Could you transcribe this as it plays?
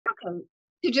Um,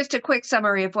 just a quick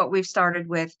summary of what we've started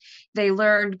with. They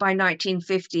learned by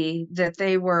 1950 that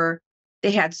they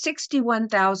had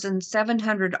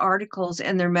 61,700 articles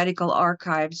in their medical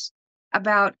archives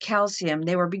about calcium.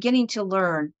 They were beginning to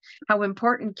learn how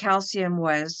important calcium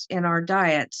was in our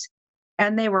diets,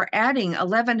 and they were adding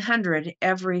 1,100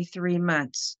 every 3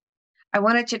 months. I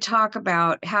wanted to talk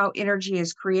about how energy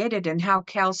is created and how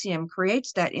calcium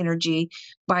creates that energy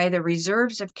by the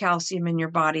reserves of calcium in your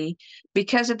body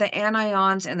because of the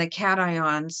anions and the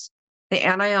cations. The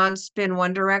anions spin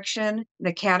one direction,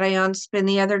 the cations spin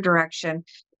the other direction.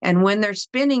 And when they're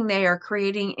spinning, they are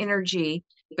creating energy.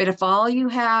 But if all you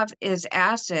have is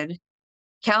acid,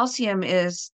 calcium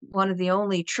is one of the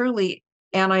only truly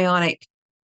anionic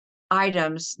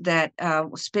items that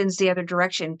spins the other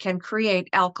direction, can create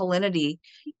alkalinity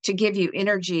to give you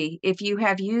energy. If you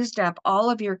have used up all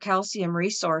of your calcium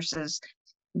resources,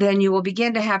 then you will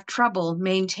begin to have trouble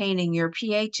maintaining your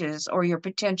pHs or your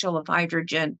potential of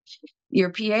hydrogen. Your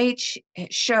pH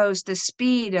shows the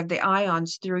speed of the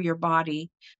ions through your body.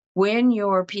 When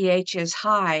your pH is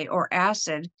high or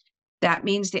acid, that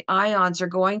means the ions are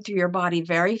going through your body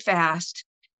very fast.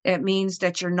 It means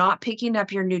that you're not picking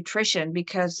up your nutrition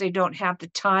because they don't have the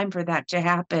time for that to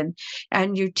happen.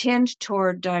 And you tend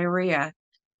toward diarrhea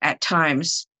at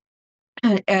times.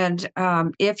 And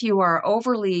if you are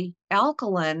overly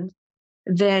alkaline,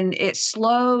 then it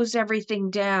slows everything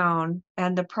down.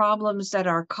 And the problems that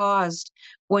are caused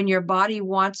when your body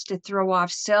wants to throw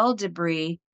off cell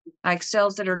debris, like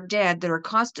cells that are dead, that are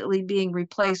constantly being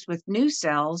replaced with new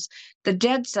cells, the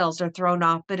dead cells are thrown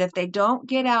off. But if they don't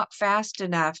get out fast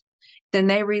enough, then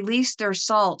they release their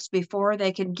salts before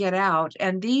they can get out.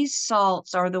 And these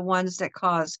salts are the ones that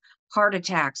cause heart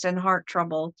attacks and heart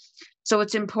trouble. So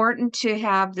it's important to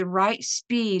have the right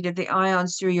speed of the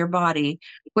ions through your body,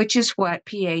 which is what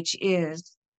pH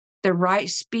is. The right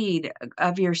speed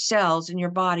of your cells in your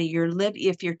body.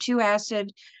 If you're too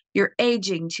acid, you're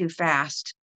aging too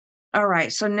fast. All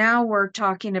right, so now we're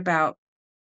talking about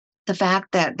the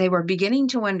fact that they were beginning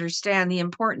to understand the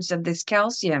importance of this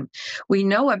calcium. We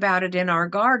know about it in our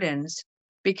gardens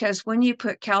because when you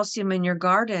put calcium in your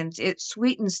gardens, it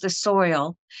sweetens the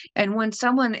soil. And when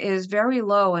someone is very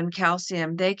low in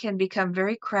calcium, they can become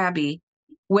very crabby.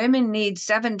 Women need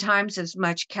 7 times as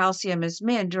much calcium as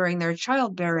men during their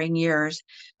childbearing years,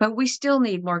 but we still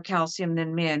need more calcium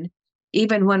than men,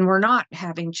 even when we're not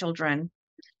having children.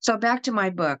 So back to my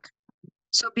book.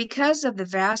 So because of the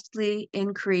vastly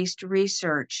increased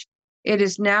research, it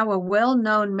is now a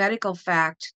well-known medical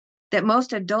fact that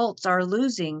most adults are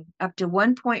losing up to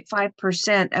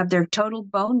 1.5% of their total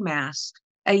bone mass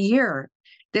a year.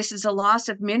 This is a loss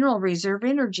of mineral reserve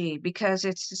energy because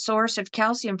it's the source of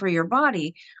calcium for your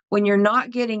body. When you're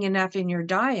not getting enough in your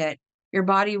diet, your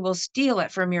body will steal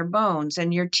it from your bones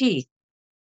and your teeth.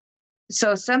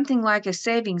 So something like a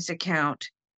savings account.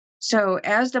 So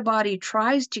as the body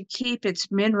tries to keep its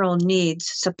mineral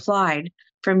needs supplied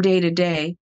from day to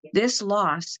day, this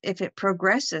loss, if it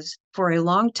progresses for a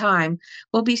long time,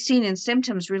 will be seen in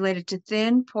symptoms related to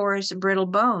thin, porous, brittle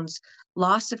bones,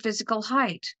 loss of physical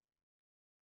height.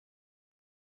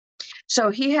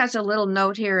 So he has a little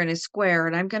note here in a square,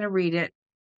 and I'm going to read it.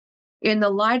 In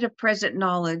the light of present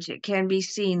knowledge, it can be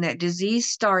seen that disease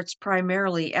starts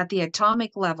primarily at the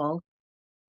atomic level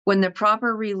when the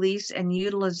proper release and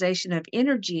utilization of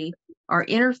energy are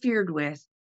interfered with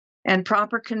and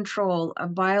proper control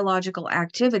of biological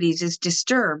activities is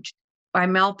disturbed by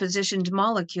malpositioned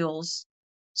molecules.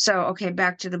 So, okay,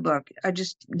 back to the book. I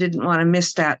just didn't want to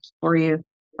miss that for you.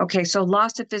 Okay, so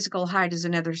loss of physical height is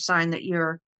another sign that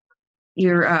you're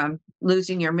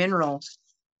losing your minerals,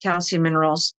 calcium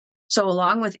minerals. So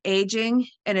along with aging,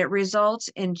 and it results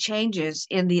in changes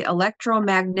in the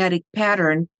electromagnetic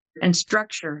pattern and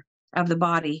structure of the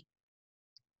body.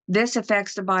 This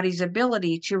affects the body's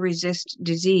ability to resist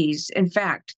disease. In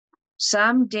fact,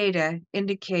 some data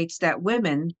indicates that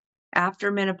women after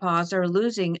menopause are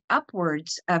losing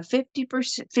upwards of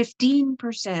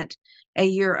 15% a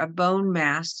year of bone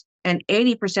mass, and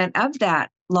 80% of that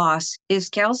loss is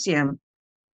calcium.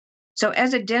 So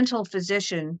as a dental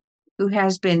physician who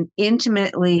has been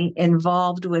intimately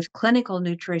involved with clinical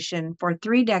nutrition for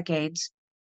 3 decades,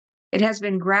 it has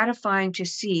been gratifying to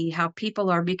see how people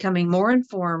are becoming more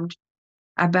informed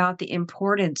about the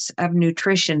importance of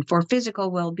nutrition for physical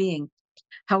well-being.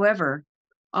 However,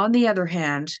 on the other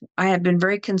hand, I have been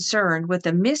very concerned with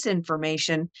the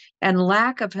misinformation and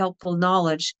lack of helpful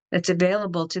knowledge that's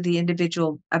available to the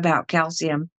individual about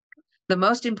calcium, the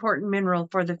most important mineral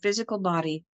for the physical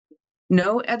body.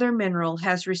 No other mineral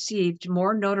has received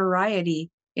more notoriety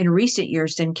in recent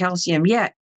years than calcium,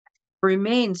 yet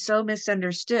remains so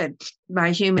misunderstood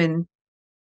by humans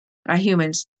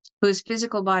whose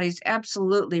physical bodies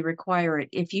absolutely require it.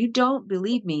 If you don't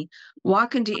believe me,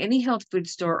 walk into any health food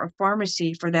store or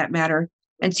pharmacy for that matter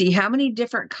and see how many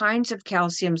different kinds of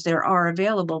calciums there are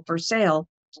available for sale.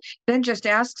 Then just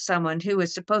ask someone who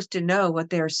is supposed to know what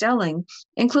they're selling,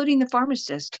 including the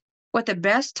pharmacist, what the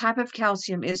best type of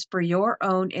calcium is for your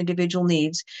own individual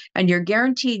needs, and you're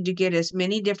guaranteed to get as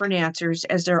many different answers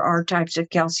as there are types of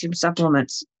calcium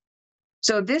supplements.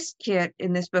 So this kit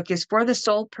in this book is for the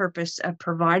sole purpose of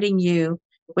providing you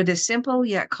with a simple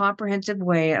yet comprehensive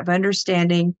way of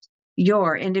understanding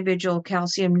your individual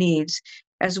calcium needs,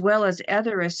 as well as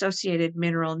other associated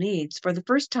mineral needs. For the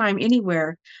first time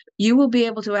anywhere, you will be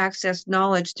able to access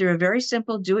knowledge through a very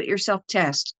simple do-it-yourself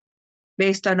test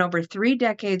based on over 3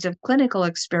 decades of clinical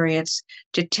experience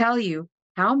to tell you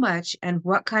how much and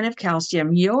what kind of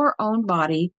calcium your own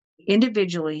body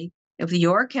individually, of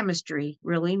your chemistry,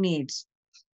 really needs.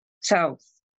 So,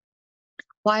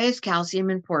 why is calcium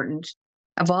important?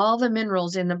 Of all the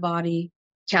minerals in the body,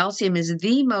 calcium is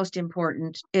the most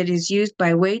important. It is used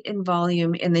by weight and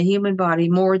volume in the human body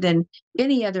more than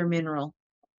any other mineral.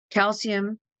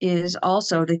 Calcium is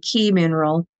also the key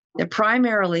mineral that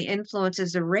primarily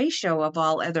influences the ratio of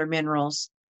all other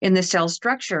minerals in the cell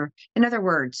structure. In other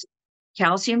words,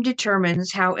 calcium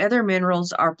determines how other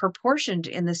minerals are proportioned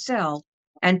in the cell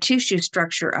and tissue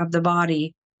structure of the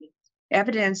body.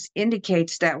 Evidence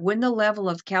indicates that when the level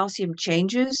of calcium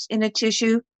changes in a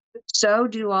tissue, so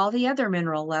do all the other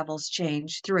mineral levels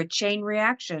change through a chain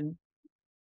reaction.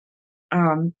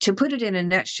 To put it in a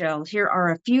nutshell, here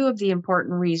are a few of the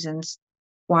important reasons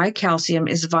why calcium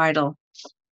is vital.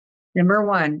 Number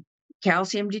one,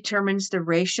 calcium determines the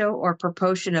ratio or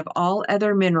proportion of all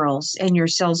other minerals in your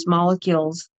cell's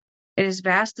molecules. It is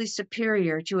vastly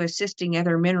superior to assisting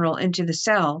other mineral into the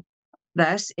cell.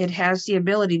 Thus, it has the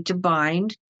ability to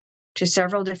bind to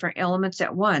several different elements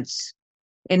at once,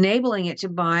 enabling it to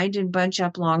bind and bunch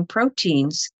up long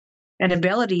proteins, an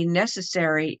ability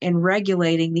necessary in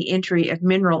regulating the entry of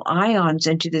mineral ions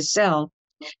into the cell.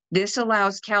 This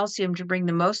allows calcium to bring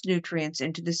the most nutrients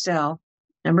into the cell.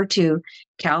 Number two,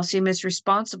 calcium is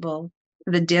responsible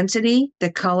for the density,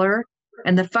 the color,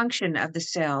 and the function of the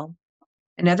cell.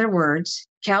 In other words,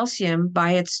 calcium,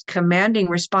 by its commanding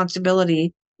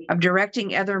responsibility of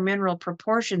directing other mineral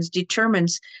proportions,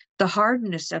 determines the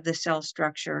hardness of the cell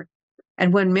structure.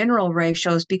 And when mineral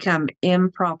ratios become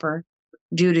improper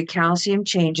due to calcium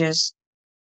changes,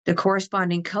 the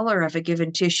corresponding color of a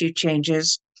given tissue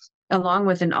changes, along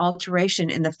with an alteration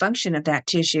in the function of that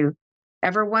tissue.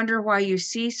 Ever wonder why you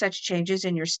see such changes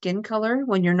in your skin color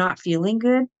when you're not feeling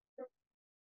good?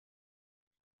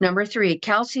 Number three,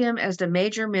 calcium as the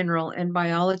major mineral in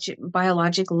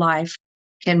biologic life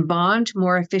can bond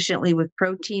more efficiently with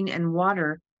protein and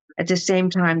water at the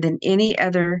same time than any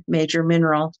other major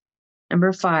mineral.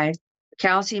 Number five,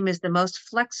 calcium is the most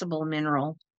flexible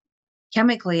mineral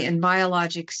chemically in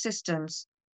biologic systems.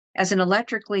 As an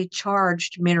electrically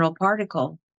charged mineral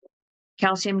particle,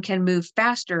 calcium can move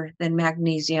faster than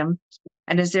magnesium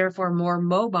and is therefore more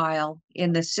mobile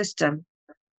in the system.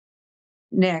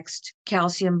 Next,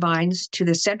 calcium binds to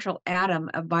the central atom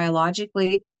of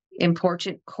biologically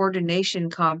important coordination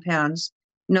compounds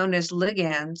known as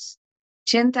ligands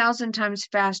 10,000 times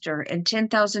faster and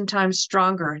 10,000 times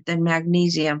stronger than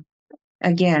magnesium.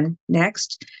 Again,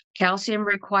 next, calcium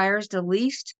requires the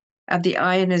least of the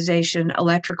ionization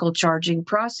electrical charging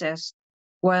process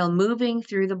while moving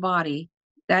through the body.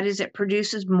 That is, it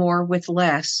produces more with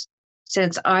less.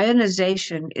 Since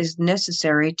ionization is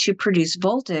necessary to produce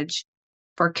voltage,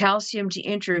 for calcium to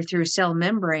enter through cell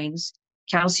membranes,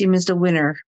 calcium is the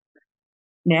winner.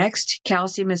 Next,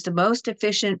 calcium is the most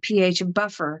efficient pH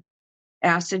buffer,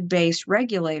 acid-base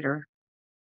regulator.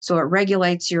 So it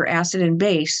regulates your acid and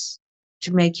base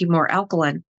to make you more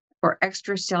alkaline or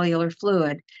extracellular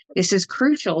fluid. This is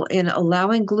crucial in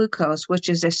allowing glucose, which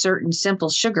is a certain simple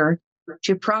sugar,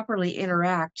 to properly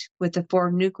interact with the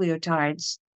four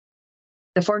nucleotides.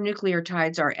 The four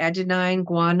nucleotides are adenine,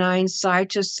 guanine,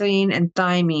 cytosine, and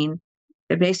thymine,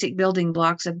 the basic building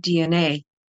blocks of DNA.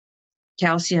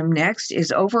 Calcium, next,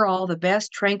 is overall the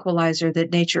best tranquilizer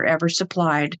that nature ever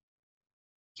supplied.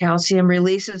 Calcium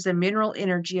releases the mineral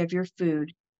energy of your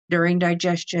food during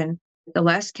digestion. The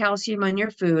less calcium on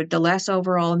your food, the less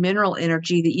overall mineral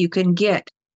energy that you can get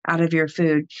out of your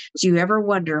food. Do you ever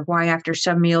wonder why after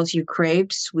some meals you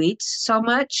craved sweets so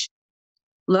much?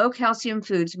 Low calcium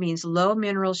foods means low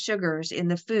mineral sugars in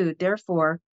the food,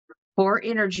 therefore, poor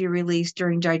energy release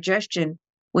during digestion.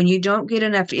 When you don't get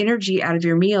enough energy out of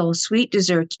your meal, sweet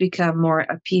desserts become more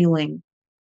appealing.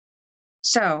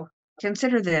 So,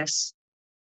 consider this.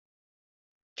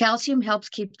 Calcium helps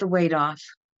keep the weight off.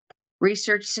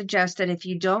 Research suggests that if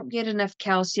you don't get enough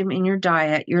calcium in your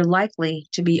diet, you're likely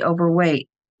to be overweight.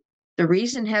 The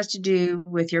reason has to do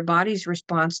with your body's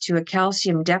response to a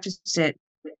calcium deficit.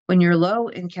 When you're low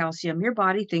in calcium, your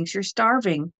body thinks you're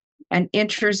starving and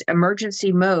enters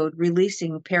emergency mode,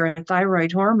 releasing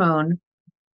parathyroid hormone.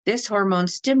 This hormone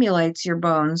stimulates your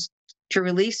bones to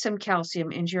release some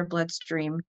calcium into your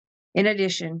bloodstream. In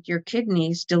addition, your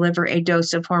kidneys deliver a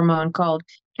dose of hormone called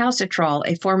calcitriol,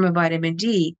 a form of vitamin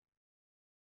D.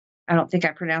 I don't think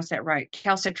I pronounced that right,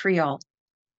 calcitriol.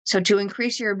 So to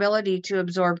increase your ability to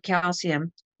absorb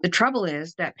calcium, the trouble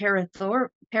is that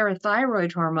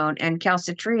parathyroid hormone and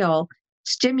calcitriol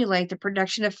stimulate the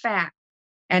production of fat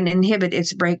and inhibit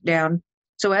its breakdown.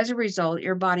 So as a result,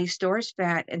 your body stores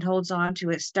fat and holds on to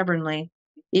it stubbornly,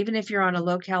 even if you're on a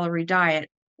low-calorie diet.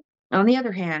 On the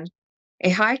other hand, a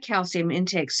high calcium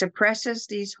intake suppresses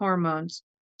these hormones,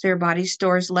 so your body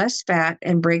stores less fat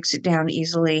and breaks it down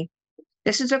easily.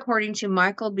 This is according to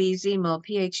Michael B. Ziemel,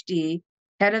 PhD,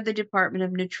 head of the Department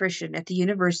of Nutrition at the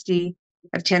University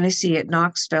of Tennessee at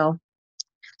Knoxville.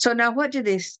 So now what do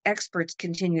these experts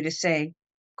continue to say?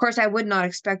 Of course, I would not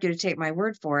expect you to take my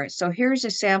word for it. So here's a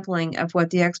sampling of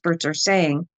what the experts are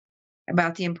saying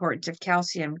about the importance of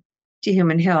calcium to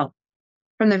human health.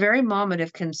 From the very moment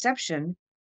of conception,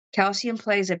 calcium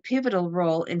plays a pivotal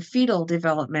role in fetal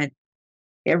development.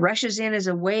 It rushes in as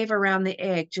a wave around the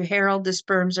egg to herald the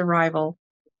sperm's arrival,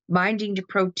 binding to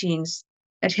proteins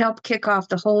that help kick off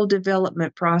the whole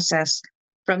development process.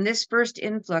 From this first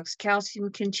influx,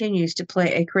 calcium continues to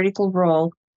play a critical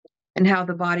role in how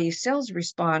the body's cells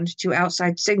respond to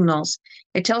outside signals.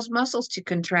 It tells muscles to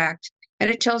contract, and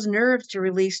it tells nerves to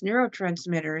release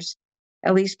neurotransmitters,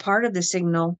 at least part of the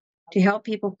signal, to help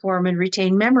people form and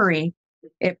retain memory.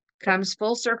 It comes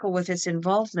full circle with its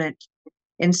involvement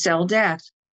in cell death.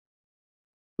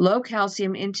 Low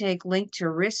calcium intake linked to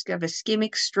risk of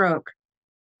ischemic stroke.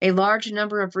 A large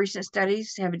number of recent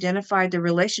studies have identified the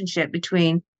relationship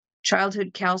between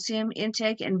childhood calcium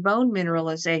intake and bone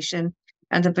mineralization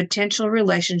and the potential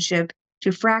relationship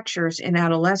to fractures in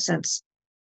adolescence,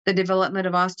 the development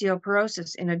of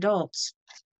osteoporosis in adults.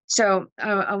 So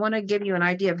I want to give you an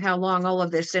idea of how long all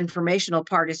of this informational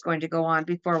part is going to go on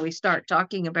before we start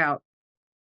talking about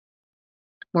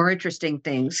more interesting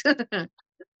things.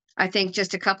 I think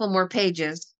just a couple more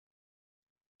pages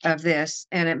of this,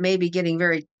 and it may be getting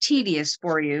very tedious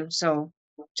for you. So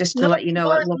just to let you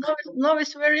know, no,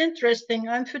 it's very interesting.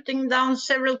 I'm putting down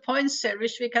several points here,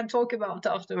 which we can talk about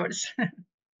afterwards.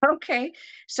 Okay.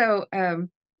 So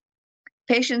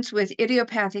patients with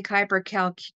idiopathic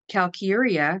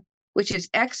hypercalciuria, which is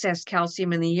excess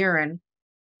calcium in the urine,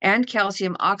 and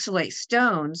calcium oxalate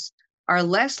stones are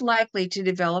less likely to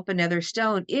develop another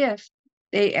stone if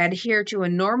they adhere to a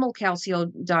normal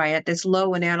calcium diet that's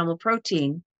low in animal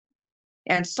protein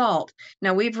and salt.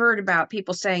 Now, we've heard about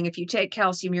people saying if you take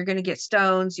calcium, you're going to get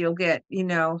stones, you'll get,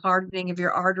 hardening of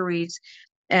your arteries.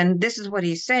 And this is what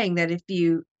he's saying, that if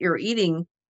you're eating,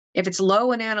 if it's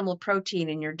low in animal protein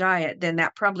in your diet, then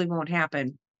that probably won't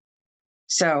happen.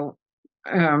 So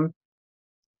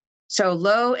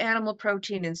low animal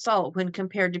protein and salt when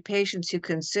compared to patients who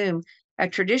consume a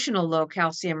traditional low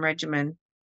calcium regimen.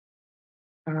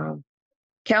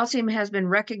 Calcium has been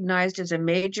recognized as a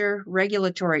major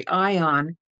regulatory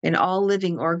ion in all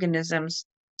living organisms.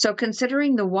 So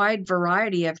considering the wide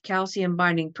variety of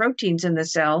calcium-binding proteins in the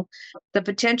cell, the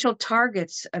potential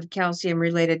targets of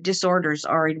calcium-related disorders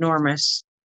are enormous.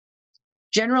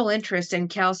 General interest in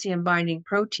calcium-binding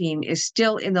protein is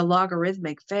still in the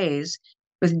logarithmic phase,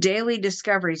 with daily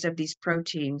discoveries of these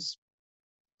proteins.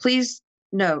 Please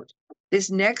note,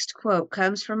 this next quote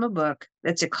comes from a book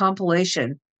that's a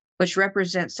compilation, which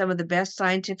represents some of the best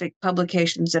scientific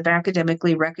publications of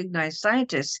academically recognized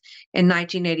scientists in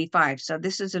 1985. So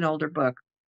this is an older book.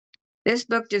 This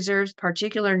book deserves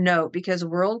particular note because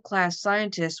world-class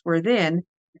scientists were then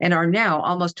and are now,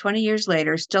 almost 20 years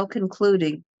later, still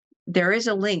concluding there is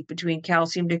a link between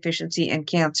calcium deficiency and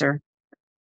cancer.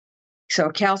 So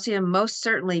calcium most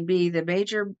certainly be the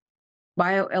major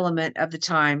bioelement of the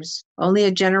times. Only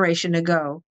a generation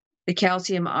ago, the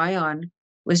calcium ion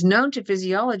was known to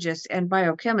physiologists and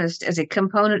biochemists as a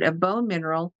component of bone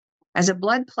mineral, as a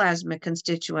blood plasma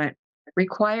constituent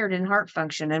required in heart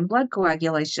function and blood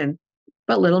coagulation,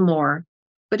 but little more.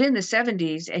 But in the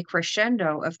 70s, a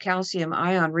crescendo of calcium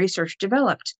ion research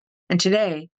developed, and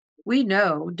today we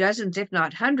know dozens, if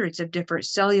not hundreds, of different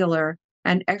cellular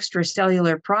and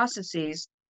extracellular processes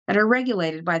that are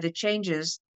regulated by the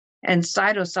changes and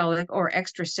cytosolic or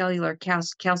extracellular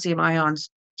calcium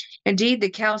ions Indeed, the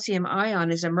calcium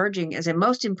ion is emerging as a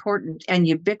most important and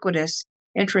ubiquitous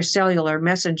intracellular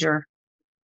messenger.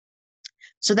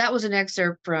 So that was an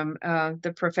excerpt from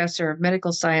the professor of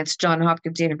medical science, Johns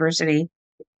Hopkins University.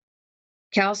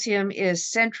 Calcium is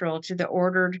central to the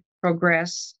ordered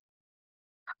progress.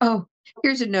 Oh,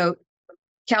 here's a note.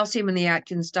 Calcium in the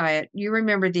Atkins diet. You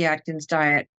remember the Atkins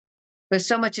diet. With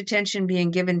so much attention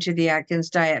being given to the Atkins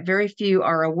diet, very few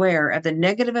are aware of the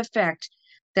negative effect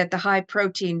that the high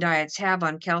protein diets have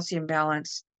on calcium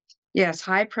balance. Yes,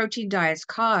 high protein diets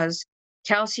cause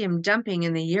calcium dumping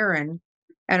in the urine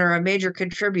and are a major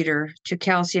contributor to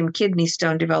calcium kidney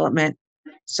stone development.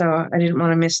 So I didn't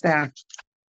want to miss that.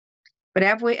 But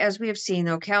as we have seen,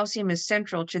 though, calcium is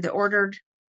central to the ordered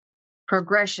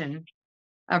progression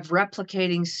of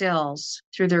replicating cells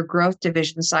through their growth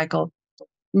division cycle.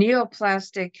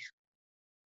 Neoplastic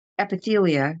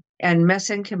epithelia and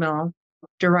mesenchymal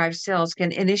derived cells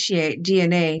can initiate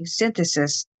DNA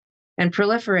synthesis and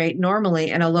proliferate normally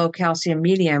in a low calcium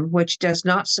medium, which does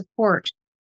not support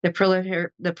the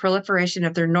proliferation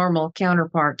of their normal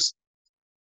counterparts.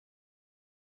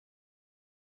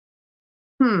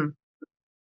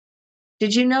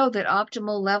 Did you know that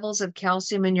optimal levels of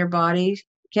calcium in your body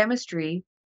chemistry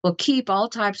will keep all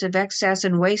types of excess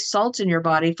and waste salts in your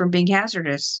body from being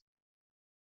hazardous?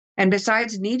 And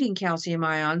besides needing calcium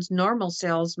ions, normal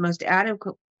cells must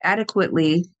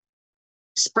adequately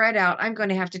spread out. I'm going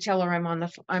to have to tell her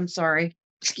I'm sorry.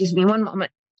 Excuse me one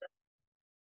moment.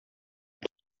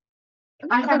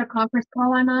 I have a conference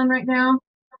call I'm on right now.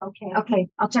 Okay. Okay,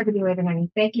 I'll check with you later, honey.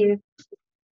 Thank you.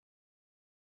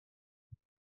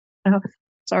 Oh,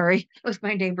 sorry, it was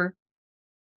my neighbor.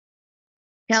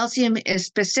 Calcium is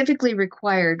specifically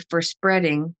required for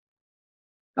spreading.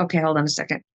 Okay, hold on a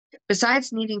second.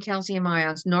 Besides needing calcium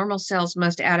ions, normal cells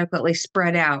must adequately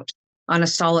spread out on a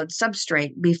solid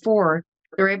substrate before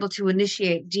they're able to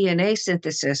initiate DNA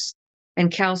synthesis,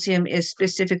 and calcium is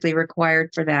specifically required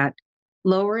for that.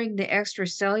 Lowering the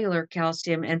extracellular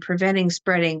calcium and preventing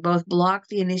spreading both block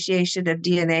the initiation of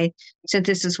DNA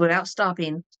synthesis without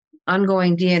stopping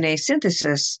ongoing DNA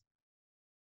synthesis.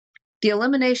 The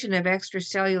elimination of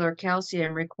extracellular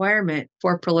calcium requirement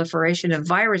for proliferation of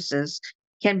viruses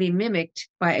can be mimicked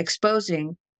by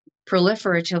exposing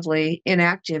proliferatively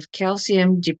inactive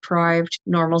calcium-deprived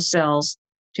normal cells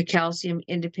to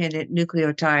calcium-independent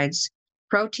nucleotides,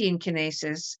 protein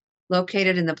kinases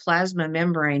located in the plasma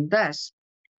membrane. Thus,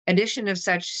 addition of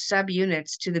such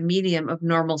subunits to the medium of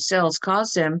normal cells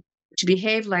cause them to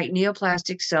behave like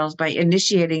neoplastic cells by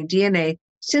initiating DNA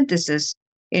synthesis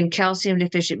in calcium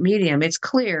deficient medium. It's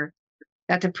clear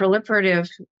that the proliferative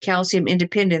calcium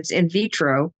independence in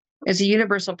vitro is a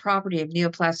universal property of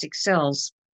neoplastic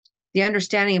cells, the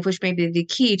understanding of which may be the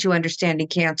key to understanding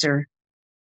cancer.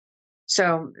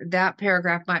 So that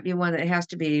paragraph might be one that has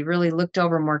to be really looked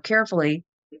over more carefully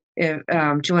to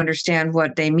understand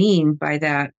what they mean by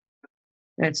that.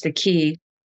 That's the key.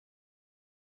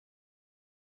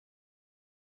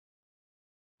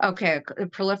 Okay,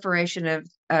 proliferation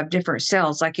of different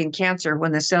cells, like in cancer,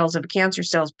 when the cells of cancer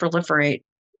cells proliferate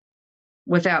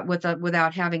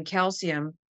without having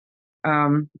calcium,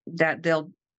 that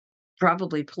they'll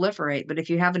probably proliferate. But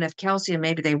if you have enough calcium,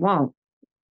 maybe they won't.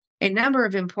 A number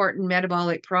of important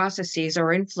metabolic processes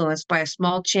are influenced by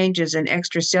small changes in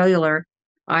extracellular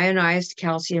ionized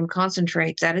calcium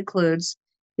concentrates. That includes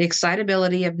the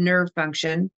excitability of nerve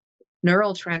function,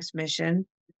 neural transmission,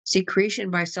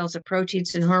 secretion by cells of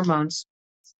proteins and hormones,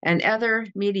 and other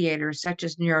mediators such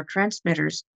as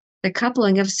neurotransmitters, the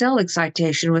coupling of cell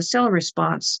excitation with cell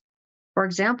response. For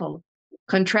example,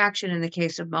 contraction in the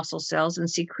case of muscle cells and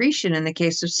secretion in the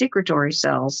case of secretory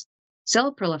cells,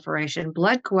 cell proliferation,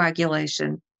 blood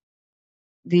coagulation,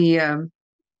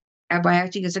 by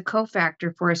acting as a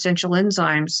cofactor for essential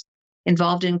enzymes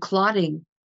involved in clotting,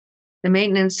 the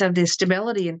maintenance of the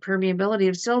stability and permeability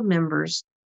of cell members,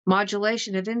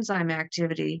 modulation of enzyme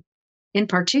activity, in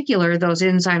particular, those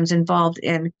enzymes involved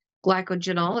in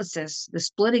glycogenolysis, the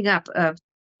splitting up of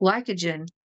glycogen,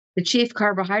 the chief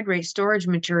carbohydrate storage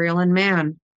material in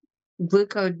man,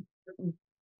 gluconeogenesis,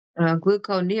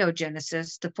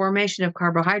 the formation of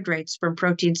carbohydrates from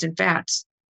proteins and fats.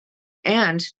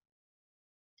 And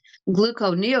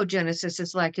gluconeogenesis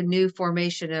is like a new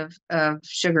formation of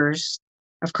sugars,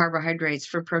 of carbohydrates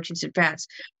from proteins and fats.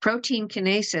 Protein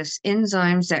kinases,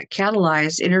 enzymes that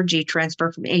catalyze energy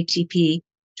transfer from ATP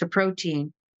to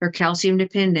protein, are calcium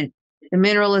dependent. The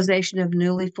mineralization of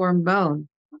newly formed bone.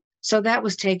 So that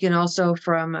was taken also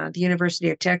from the University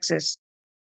of Texas.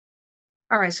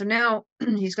 All right, so now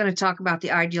he's going to talk about the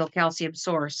ideal calcium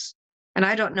source. And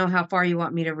I don't know how far you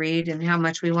want me to read and how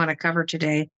much we want to cover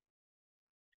today.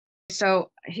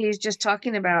 So he's just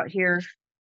talking about here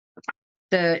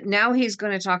now he's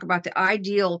going to talk about the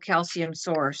ideal calcium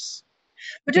source.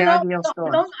 But The ideal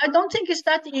source. I don't think it's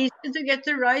that easy to get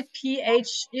the right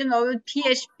pH,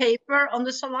 pH paper on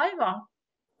the saliva.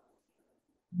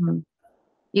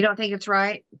 You don't think it's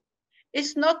right?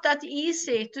 It's not that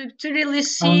easy to really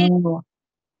see. Oh,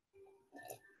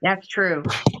 that's true.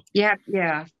 Yeah,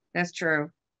 that's true.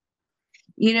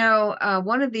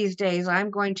 One of these days I'm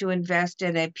going to invest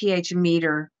in a pH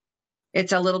meter.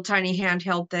 It's a little tiny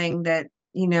handheld thing that,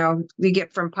 we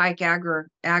get from Pike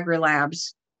Agri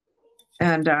Labs.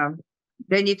 And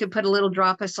then you can put a little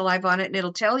drop of saliva on it and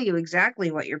it'll tell you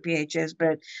exactly what your pH is,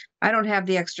 but I don't have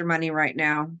the extra money right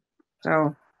now.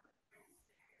 So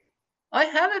I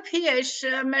have a pH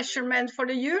measurement for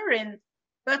the urine,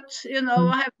 but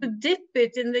I have to dip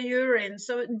it in the urine.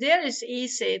 So there is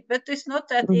easy, but it's not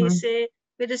that easy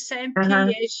with the same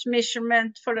pH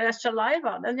measurement for the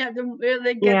saliva. Then you have to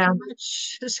really get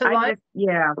much saliva.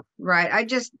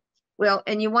 Right.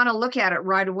 And you want to look at it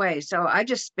right away. So I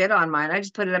just spit on mine. I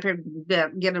just put it up here,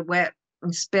 get it wet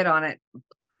and spit on it.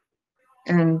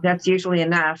 And that's usually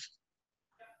enough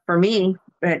for me,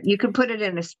 but you could put it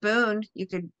in a spoon. You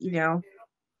could,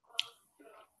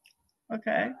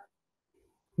 Okay.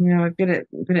 put it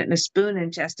in a spoon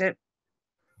and test it.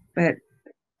 But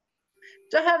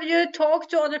so have you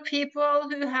talked to other people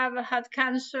who have had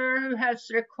cancer, who has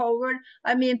recovered?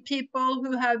 I mean, people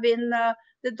who have been,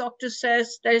 the doctor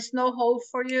says there is no hope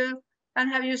for you. And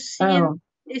have you seen,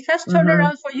 it has turned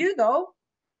around for you though?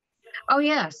 Oh,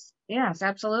 yes. Yes,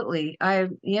 absolutely.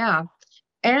 And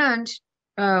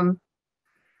not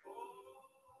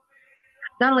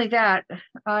only that,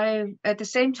 at the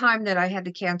same time that I had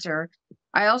the cancer,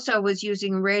 I also was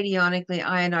using radionically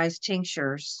ionized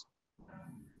tinctures.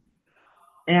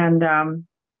 And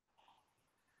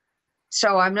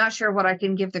so I'm not sure what I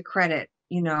can give the credit,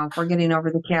 for getting over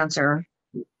the cancer.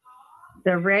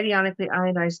 The radionically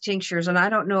ionized tinctures, and I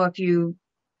don't know if you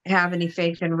have any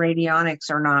faith in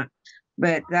radionics or not,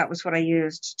 but that was what I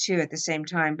used too at the same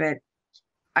time. But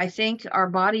I think our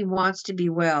body wants to be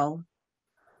well.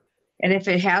 And if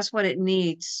it has what it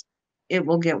needs, it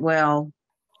will get well.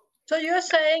 So you're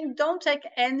saying don't take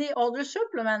any other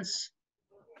supplements?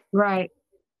 Right.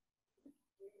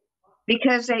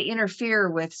 Because they interfere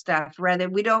with stuff. Rather,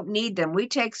 we don't need them. We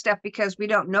take stuff because we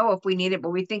don't know if we need it, but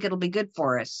we think it'll be good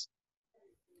for us.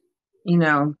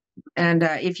 And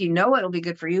if you know it'll be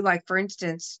good for you, like for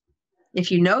instance,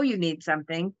 if you know you need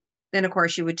something, then of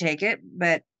course you would take it.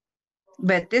 But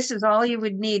this is all you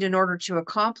would need in order to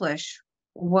accomplish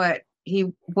what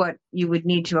you would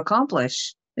need to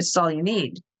accomplish. It's all you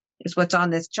need. It's what's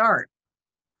on this chart.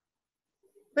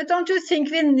 But don't you think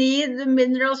we need the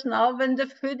minerals now when the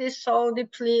food is so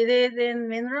depleted in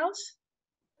minerals?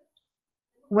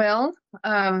 Well,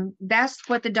 that's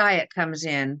what the diet comes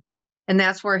in. And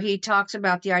that's where he talks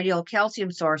about the ideal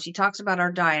calcium source. He talks about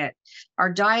our diet. Our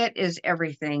diet is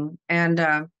everything. And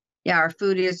our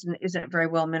food isn't very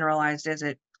well mineralized, is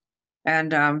it?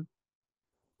 And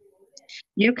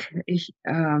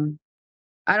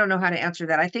I don't know how to answer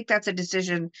that. I think that's a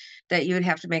decision that you would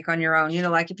have to make on your own.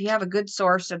 Like if you have a good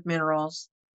source of minerals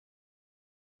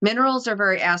are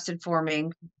very acid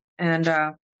forming,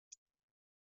 and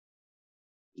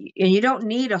you don't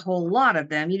need a whole lot of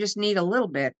them. You just need a little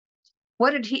bit.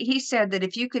 What did he said that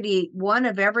if you could eat one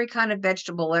of every kind of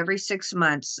vegetable every 6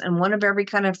 months and one of every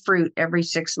kind of fruit every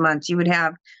 6 months, you would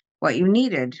have what you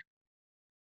needed.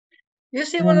 You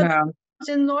see, one of the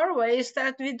things in Norway is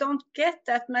that we don't get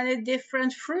that many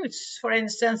different fruits, for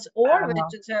instance, or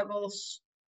vegetables.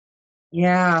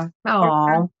 Yeah.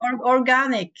 Or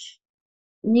organic.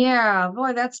 Yeah.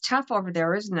 Boy, that's tough over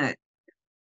there, isn't it?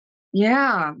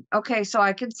 Yeah. Okay. So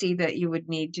I could see that you would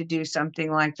need to do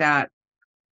something like that.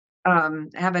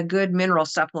 Have a good mineral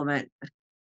supplement.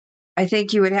 I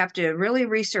think you would have to really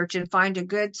research and find a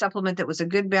good supplement that was a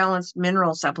good balanced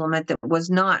mineral supplement that was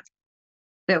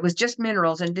just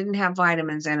minerals and didn't have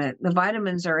vitamins in it. The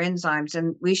vitamins are enzymes,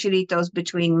 and we should eat those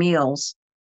between meals.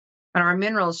 And our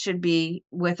minerals should be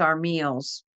with our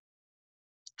meals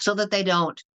so that they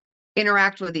don't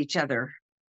interact with each other.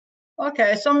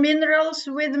 Okay, so minerals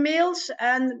with meals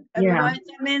and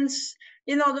vitamins.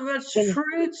 In other words,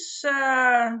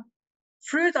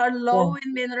 fruit are low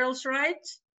in minerals, right?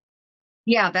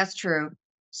 Yeah, that's true.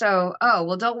 So,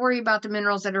 don't worry about the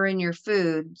minerals that are in your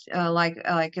food. Like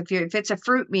if it's a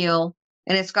fruit meal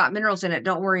and it's got minerals in it,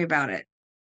 don't worry about it.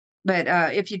 But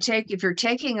if you're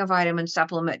taking a vitamin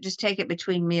supplement, just take it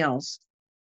between meals.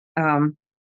 But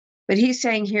he's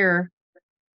saying here,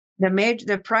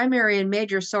 the primary and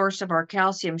major source of our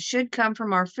calcium should come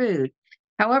from our food.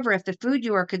 However, if the food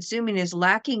you are consuming is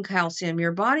lacking calcium,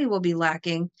 your body will be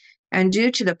lacking. And due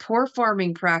to the poor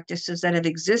farming practices that have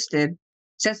existed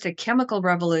since the chemical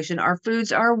revolution, our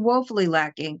foods are woefully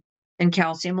lacking in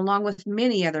calcium, along with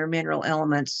many other mineral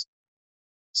elements.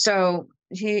 So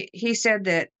he said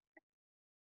that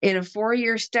in a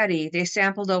 4-year study, they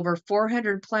sampled over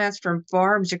 400 plants from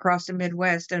farms across the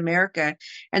Midwest in America,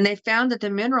 and they found that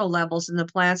the mineral levels in the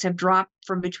plants have dropped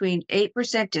from between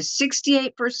 8% to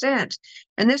 68%.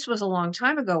 And this was a long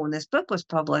time ago when this book was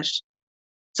published.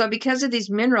 So because of these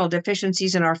mineral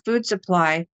deficiencies in our food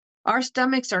supply, our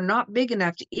stomachs are not big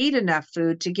enough to eat enough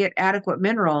food to get adequate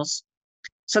minerals.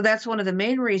 So that's one of the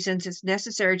main reasons it's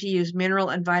necessary to use mineral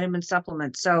and vitamin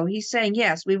supplements. So he's saying,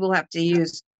 yes, we will have to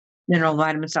use mineral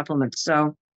vitamin supplements.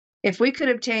 So if we could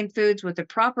obtain foods with the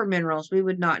proper minerals, we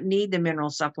would not need the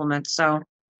mineral supplements. So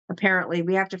apparently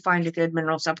we have to find a good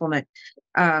mineral supplement.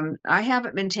 I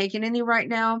haven't been taking any right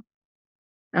now,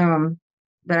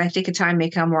 but I think a time may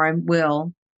come where I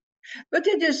will. But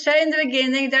did you say in the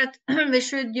beginning that we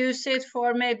should use it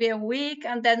for maybe a week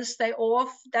and then stay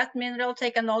off that mineral,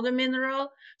 take another mineral,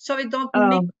 so we don't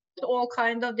mix all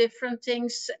kind of different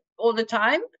things all the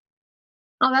time?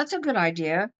 Oh, that's a good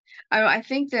idea. I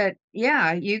think that,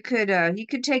 yeah, you could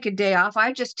take a day off.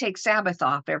 I just take Sabbath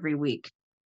off every week.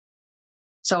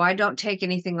 So I don't take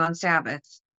anything on Sabbath.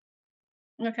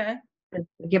 Okay.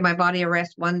 Give my body a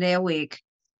rest 1 day a week.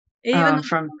 Even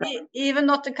From even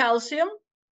not the calcium?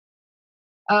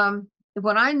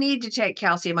 When I need to take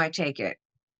calcium, I take it.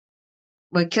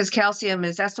 Because calcium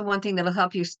that's the one thing that'll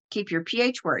help you keep your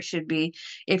pH where it should be.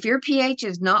 If your pH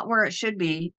is not where it should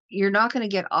be, you're not going to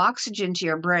get oxygen to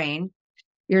your brain.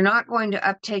 You're not going to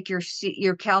uptake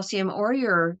your calcium or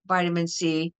your vitamin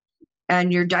C,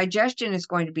 and your digestion is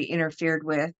going to be interfered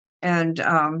with. And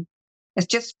it's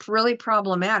just really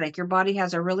problematic. Your body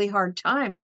has a really hard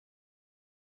time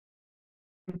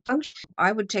functioning.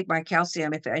 I would take my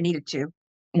calcium if I needed to,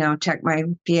 check my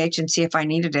pH and see if I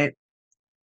needed it.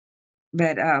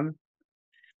 But I'm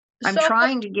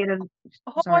trying to get a.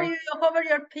 Sorry. How are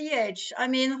your pH? I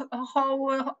mean,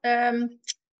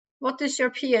 what is your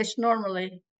pH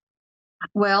normally?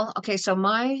 Well, okay, so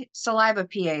my saliva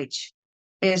pH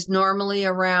is normally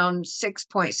around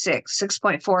 6.6,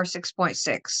 6.4,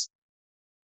 6.6.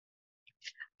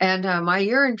 And my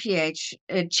urine pH,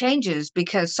 it changes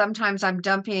because sometimes I'm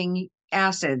dumping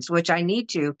acids, which I need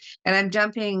to, and I'm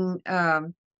dumping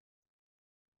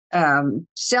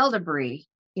cell debris,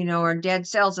 or dead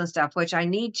cells and stuff, which I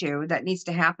need to. That needs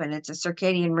to happen. It's a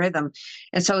circadian rhythm.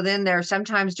 And so then there are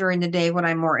sometimes during the day when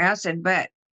I'm more acid, but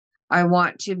I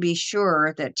want to be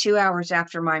sure that 2 hours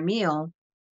after my meal,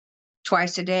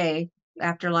 twice a day,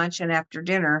 after lunch and after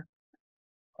dinner,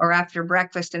 or after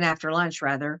breakfast and after lunch,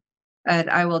 rather, and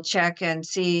I will check and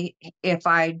see if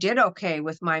I did okay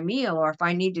with my meal or if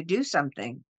I need to do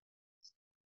something.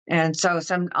 And so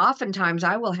oftentimes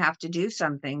I will have to do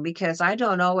something because I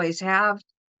don't always have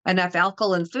enough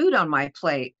alkaline food on my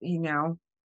plate, and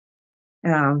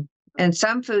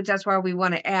some foods, that's why we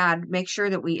want to make sure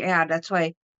that we add. That's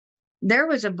why there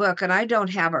was a book, and I don't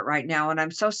have it right now, and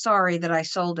I'm so sorry that I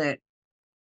sold it.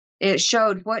 It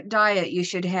showed what diet you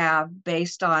should have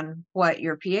based on what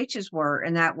your pHs were,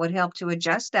 and that would help to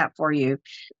adjust that for you.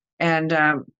 And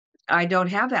I don't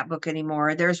have that book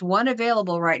anymore. There's one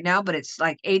available right now, but it's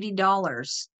like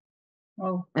 $80.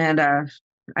 Oh. And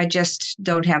I just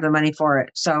don't have the money for it.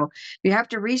 So you have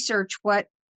to research what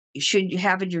should you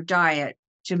have in your diet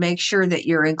to make sure that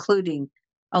you're including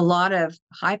a lot of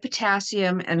high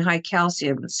potassium and high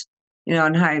calciums,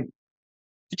 and high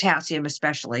potassium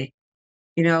especially,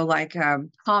 like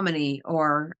hominy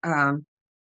or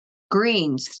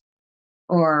greens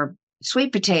or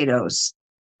sweet potatoes,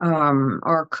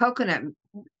 or coconut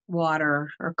water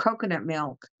or coconut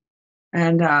milk.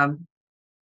 And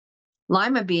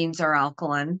lima beans are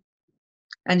alkaline.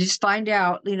 And just find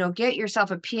out, get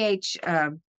yourself a pH.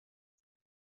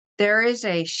 There is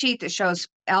a sheet that shows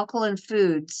alkaline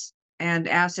foods and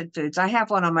acid foods. I have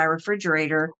one on my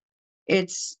refrigerator.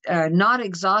 It's not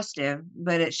exhaustive,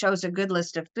 but it shows a good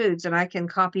list of foods, and I can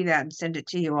copy that and send it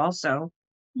to you also.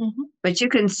 Mm-hmm. But you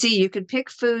could pick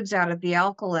foods out of the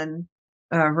alkaline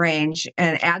range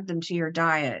and add them to your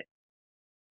diet.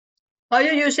 Are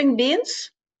you using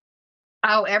beans?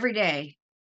 Oh, every day.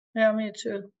 Yeah, me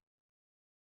too.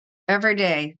 Every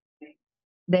day.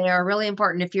 They are really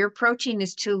important. If your protein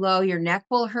is too low, your neck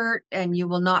will hurt and you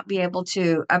will not be able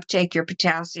to uptake your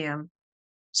potassium.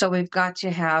 So we've got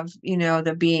to have,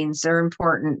 the beans. They're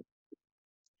important.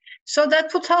 So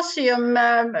that potassium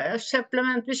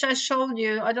supplement, which I showed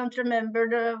you, I don't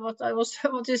remember what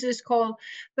this is called,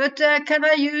 but can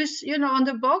I use, on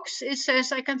the box, it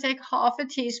says I can take half a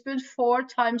teaspoon 4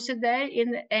 times a day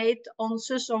in 8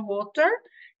 ounces of water.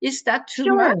 Is that too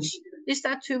Sure. much? Is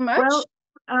that too much? Well,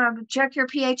 check your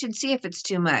pH and see if it's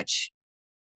too much.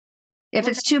 If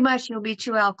it's too much, you'll be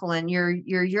too alkaline. Your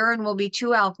urine will be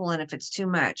too alkaline if it's too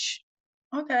much.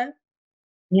 Okay.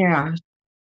 Yeah.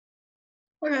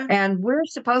 Okay. And we're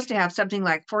supposed to have something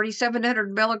like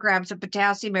 4,700 milligrams of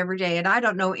potassium every day. And I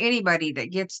don't know anybody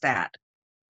that gets that.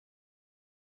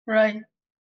 Right.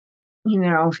 In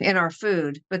our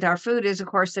food. But our food is, of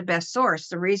course, the best source.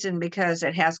 The reason because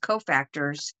it has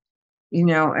cofactors,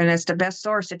 and it's the best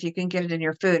source if you can get it in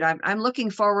your food. I'm looking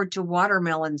forward to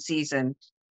watermelon season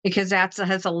because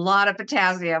has a lot of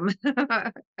potassium.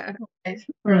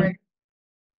 Right.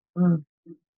 Mm.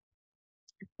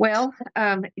 Well,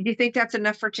 do you think that's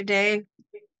enough for today?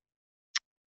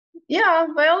 Yeah,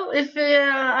 well, if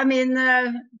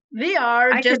we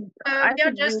are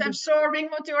just absorbing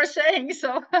what you are saying.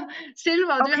 So,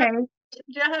 Silva, do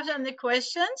you have any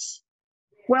questions?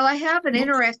 Well, I have an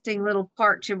interesting little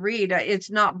part to read. It's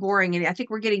not boring, and I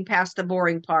think we're getting past the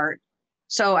boring part.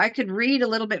 So I could read a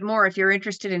little bit more if you're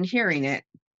interested in hearing it.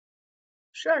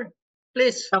 Sure,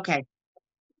 please. Okay.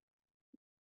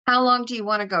 How long do you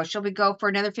want to go? Shall we go for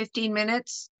another 15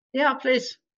 minutes? Yeah,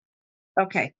 please.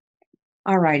 Okay.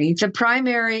 All righty. The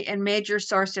primary and major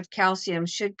source of calcium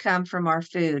should come from our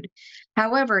food.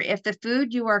 However, if the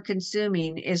food you are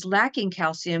consuming is lacking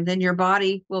calcium, then your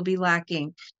body will be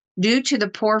lacking. Due to the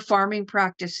poor farming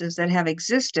practices that have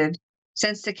existed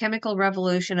since the chemical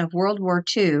revolution of World War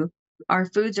II, our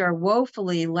foods are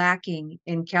woefully lacking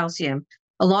in calcium,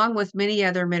 along with many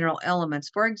other mineral elements.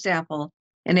 For example,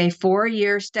 in a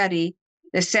 4-year study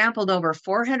that sampled over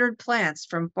 400 plants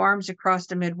from farms across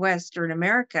the Midwestern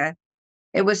America,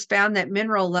 it was found that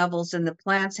mineral levels in the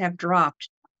plants have dropped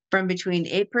from between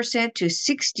 8% to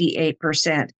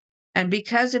 68%. And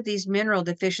because of these mineral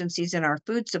deficiencies in our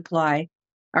food supply,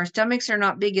 our stomachs are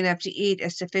not big enough to eat a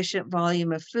sufficient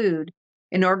volume of food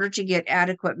in order to get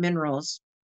adequate minerals.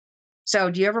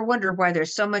 So do you ever wonder why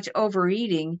there's so much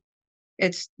overeating?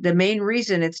 It's the main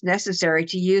reason it's necessary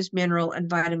to use mineral and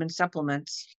vitamin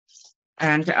supplements.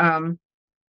 And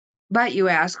but you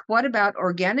ask, what about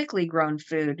organically grown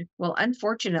food? Well,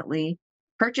 unfortunately,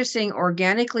 purchasing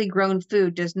organically grown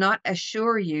food does not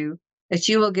assure you that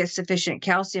you will get sufficient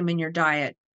calcium in your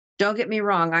diet. Don't get me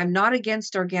wrong, I'm not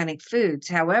against organic foods.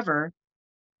 However,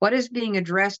 what is being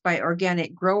addressed by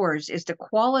organic growers is the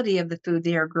quality of the food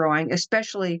they are growing,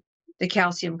 especially the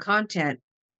calcium content.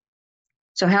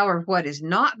 So, however, what is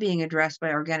not being addressed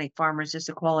by organic farmers is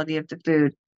the quality of the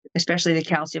food, especially the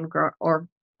calcium or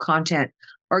content.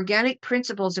 Organic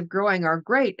principles of growing are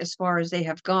great as far as they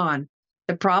have gone.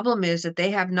 The problem is that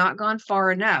they have not gone far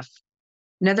enough.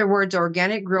 In other words,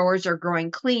 organic growers are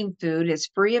growing clean food. It's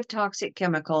free of toxic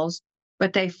chemicals,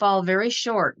 but they fall very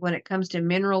short when it comes to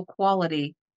mineral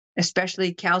quality,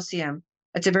 especially calcium.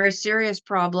 It's a very serious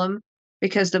problem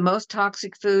because the most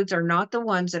toxic foods are not the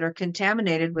ones that are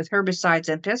contaminated with herbicides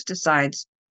and pesticides.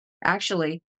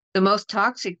 Actually, the most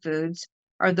toxic foods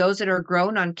are those that are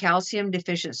grown on calcium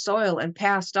deficient soil and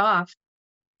passed off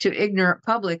to ignorant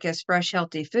public as fresh,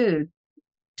 healthy food.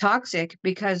 Toxic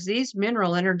because these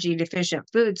mineral energy deficient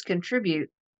foods contribute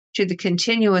to the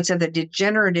continuance of the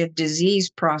degenerative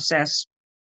disease process.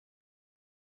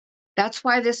 That's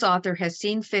why this author has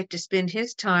seen fit to spend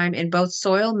his time in both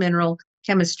soil mineral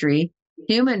chemistry,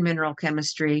 human mineral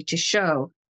chemistry, to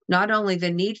show not only the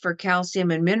need for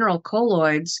calcium and mineral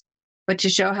colloids, but to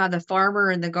show how the farmer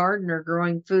and the gardener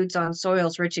growing foods on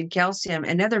soils rich in calcium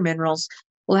and other minerals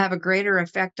will have a greater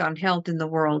effect on health in the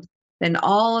world than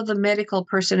all of the medical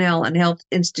personnel and health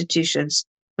institutions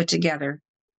put together.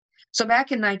 So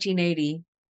back in 1980,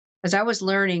 as I was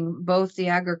learning both the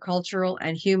agricultural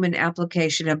and human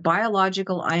application of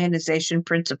biological ionization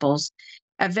principles,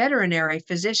 a veterinary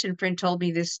physician friend told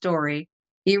me this story.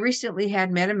 He recently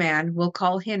had met a man we'll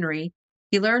call Henry.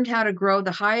 He learned how to grow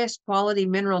the highest quality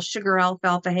mineral sugar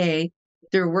alfalfa hay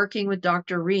through working with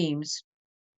Dr. Reams.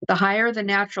 The higher the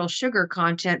natural sugar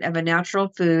content of a natural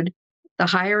food, the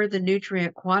higher the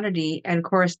nutrient quantity and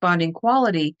corresponding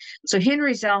quality. So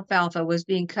Henry's alfalfa was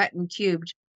being cut and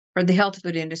cubed for the health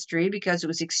food industry because it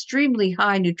was extremely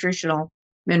high nutritional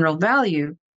mineral value.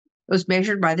 It was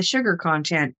measured by the sugar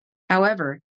content.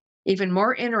 However, even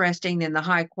more interesting than the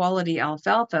high quality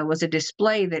alfalfa was a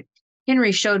display that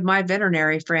Henry showed my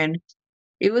veterinary friend.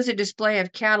 It was a display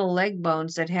of cattle leg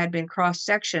bones that had been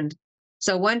cross-sectioned,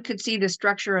 so one could see the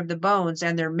structure of the bones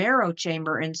and their marrow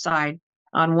chamber inside.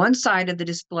 On one side of the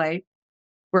display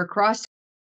were cross.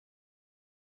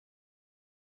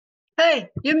 Hey,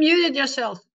 you muted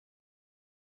yourself.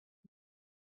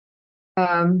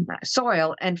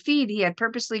 Soil and feed he had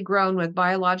purposely grown with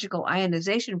biological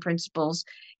ionization principles,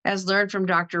 as learned from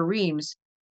Dr. Reams.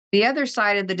 The other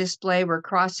side of the display were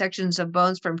cross sections of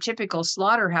bones from typical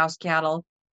slaughterhouse cattle,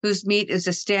 whose meat is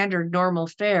the standard normal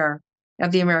fare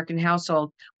of the American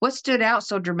household. What stood out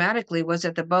so dramatically was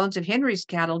that the bones of Henry's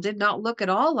cattle did not look at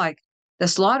all like the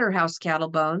slaughterhouse cattle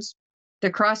bones.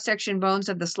 The cross-section bones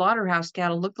of the slaughterhouse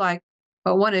cattle looked like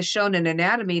what one is shown in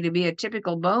anatomy to be a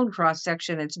typical bone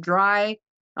cross-section. It's dry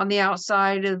on the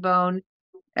outside of the bone,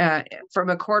 from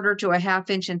a quarter to a half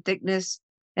inch in thickness,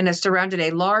 and it surrounded a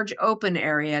large open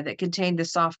area that contained the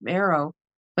soft marrow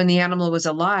when the animal was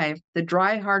alive. The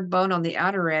dry, hard bone on the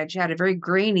outer edge had a very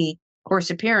grainy, coarse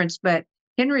appearance, but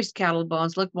Henry's cattle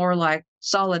bones looked more like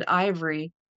solid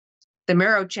ivory. The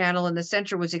marrow channel in the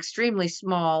center was extremely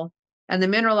small, and the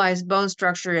mineralized bone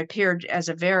structure appeared as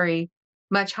a very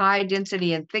much high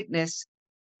density and thickness.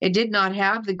 It did not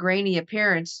have the grainy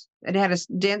appearance. It had a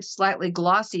dense, slightly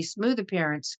glossy, smooth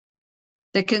appearance.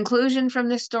 The conclusion from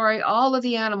this story, all of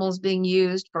the animals being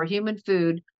used for human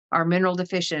food are mineral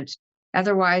deficient,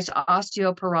 otherwise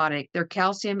osteoporotic. They're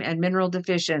calcium and mineral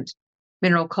deficient,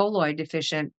 mineral colloid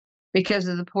deficient, because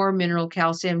of the poor mineral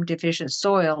calcium deficient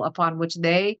soil upon which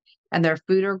they and their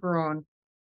food are grown.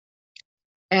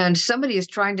 And somebody is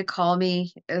trying to call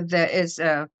me that is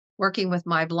working with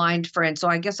my blind friend. So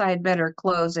I guess I had better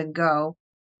close and go.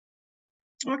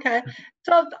 Okay.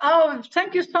 So,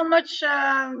 thank you so much,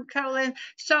 Carolyn.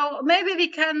 So maybe we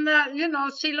can,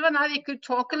 Silva and I, we could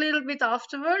talk a little bit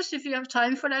afterwards if you have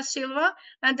time for that, Silva.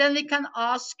 And then we can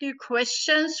ask you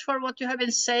questions for what you have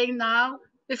been saying now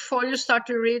before you start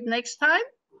to read next time.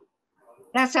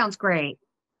 That sounds great.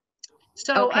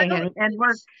 So okay, honey. And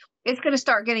it's going to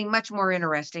start getting much more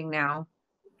interesting now.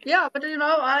 Yeah, but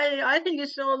I think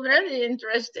it's already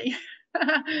interesting.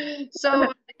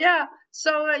 So yeah,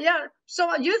 so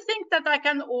you think that I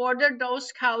can order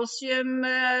those calcium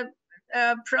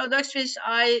products which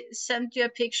I sent you a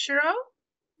picture of?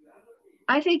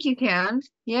 I think you can.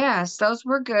 Yes, those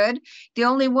were good. The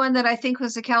only one that I think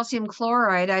was the calcium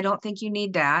chloride. I don't think you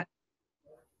need that.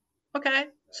 Okay,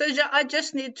 so I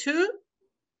just need 2.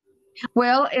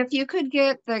 Well, if you could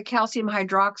get the calcium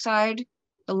hydroxide,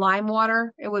 the lime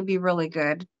water, it would be really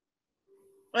good.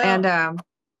 Well, and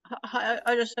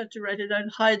I just have to write it down.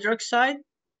 Hydroxide.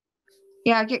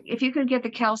 Yeah, if you could get the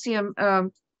calcium.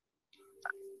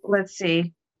 Let's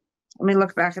see. Let me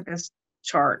look back at this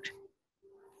chart.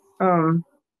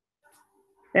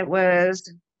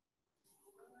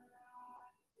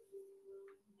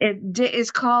 It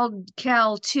is called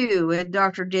Cal2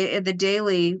 at the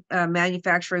daily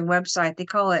manufacturing website. They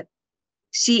call it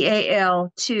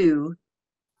CAL2,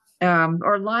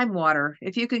 or lime water.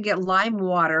 If you could get lime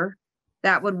water,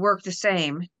 that would work the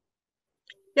same.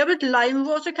 Yeah, but lime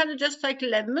water, can you just take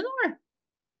lemon or?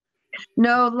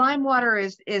 No, lime water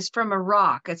is from a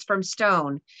rock. It's from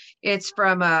stone. It's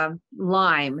from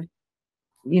lime,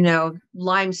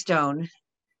 limestone.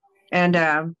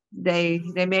 And they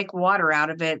make water out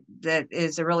of it that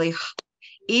is really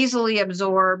easily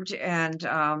absorbed and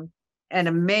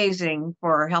amazing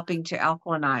for helping to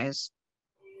alkalinize.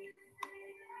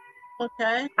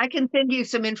 Okay. I can send you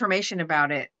some information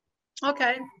about it.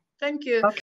 Okay. Thank you. Okay.